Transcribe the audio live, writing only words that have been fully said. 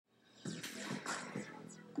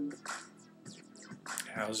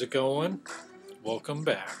How's it going? Welcome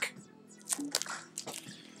back. I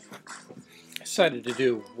decided to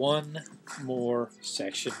do one more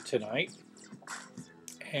section tonight,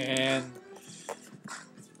 and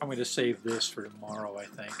I'm going to save this for tomorrow, I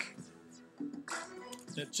think.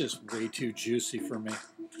 It's just way too juicy for me.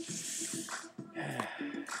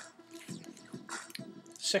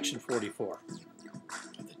 Section 44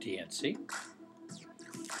 of the DNC.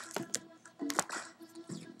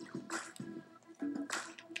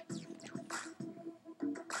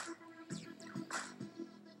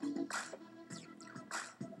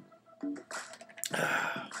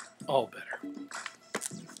 All better.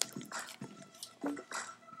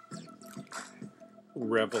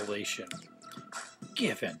 Revelation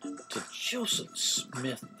given to Joseph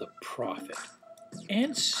Smith the prophet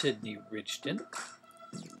and Sidney Rigdon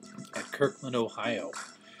at Kirkland, Ohio,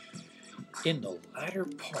 in the latter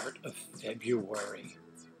part of February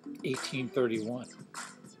 1831.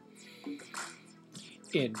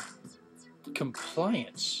 In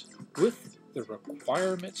compliance with the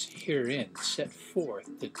requirements herein set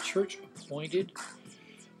forth, the Church appointed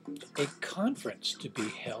a conference to be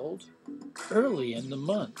held early in the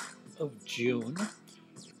month of June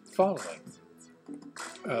following.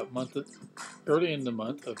 Early in the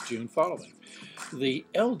month of June following. The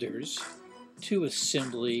elders to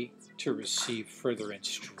assembly to receive further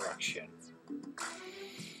instruction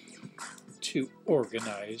to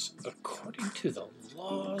organize according to the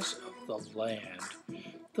laws of the land,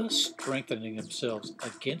 thus strengthening themselves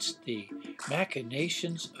against the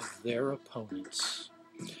machinations of their opponents.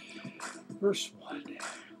 Verse 1.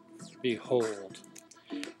 Behold,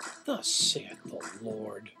 thus saith the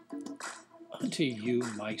Lord unto you,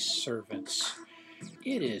 my servants,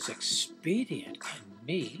 it is expedient in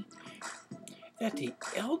me that the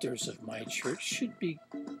elders of my church should be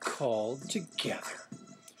called together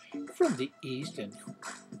from the east and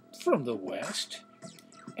from the west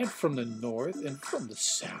and from the north and from the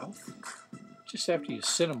south. Just after you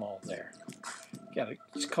send them all there, you gotta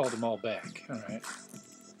just call them all back. All right.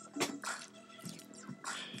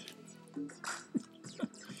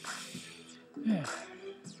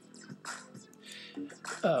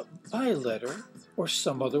 By letter or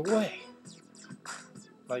some other way,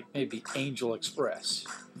 like maybe Angel Express,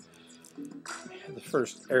 the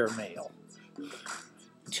first airmail.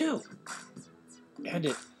 2. And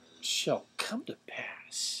it shall come to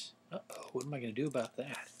pass. Uh-oh, what am I going to do about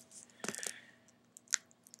that?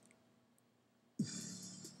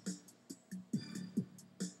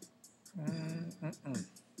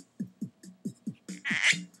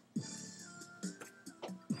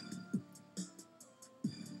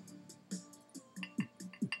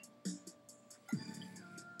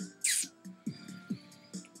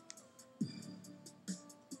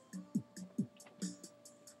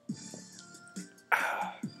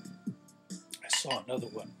 I saw another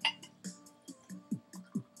one.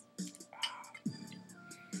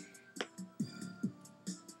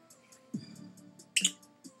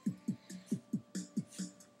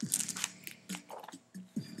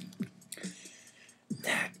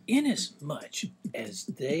 That inasmuch as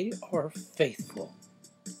they are faithful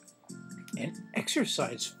and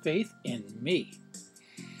exercise faith in me,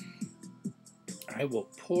 I will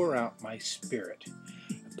pour out my spirit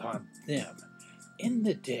upon them in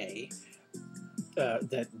the day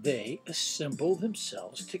that they assemble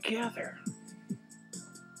themselves together.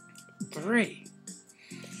 3.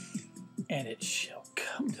 And it shall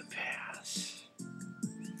come to pass.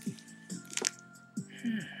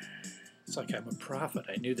 It's like I'm a prophet.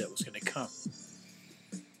 I knew that was going to come.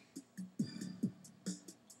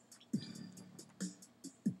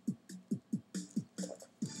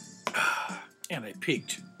 And I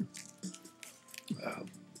peeked.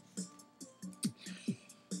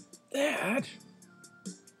 That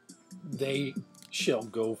they shall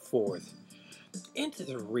go forth into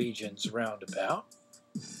the regions round about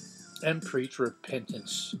and preach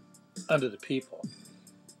repentance unto the people.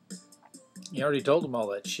 You already told them all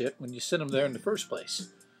that shit when you sent them there in the first place.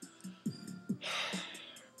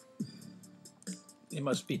 They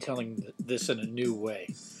must be telling this in a new way.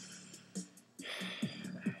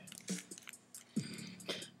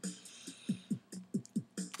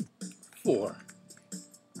 4.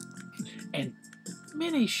 And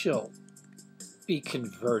many shall be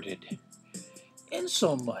converted,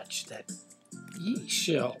 insomuch that ye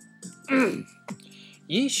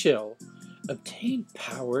shall obtain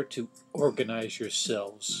power to organize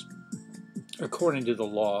yourselves according to the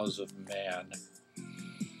laws of man.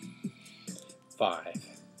 5.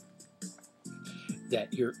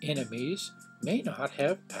 That your enemies may not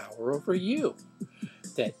have power over you,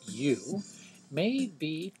 that you may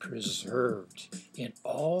be preserved in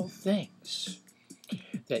all things,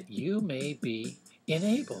 that you may be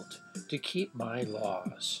enabled to keep my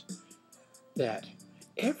laws, that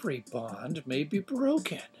every bond may be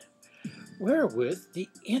broken, wherewith the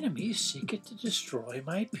enemy seeketh to destroy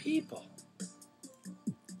my people.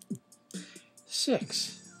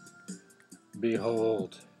 6.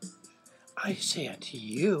 Behold, I say unto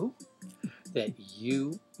you, that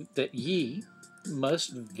ye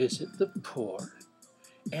must visit the poor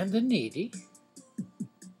and the needy,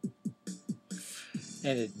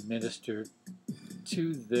 and administer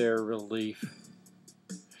to their relief,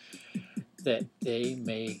 that they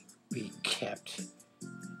may be kept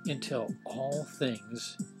until all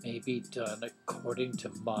things may be done according to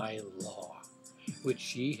my law,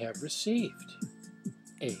 which ye have received.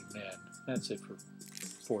 Amen. That's it for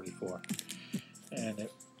 44. And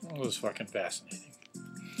it was fucking fascinating.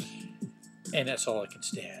 And that's all I can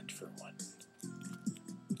stand for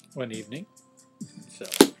one evening. So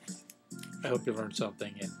I hope you learned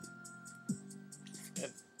something, and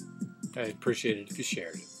I'd appreciate it if you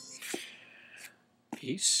shared it.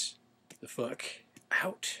 Peace the fuck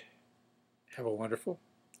out. Have a wonderful,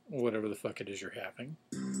 whatever the fuck it is you're having.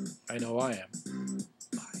 I know I am.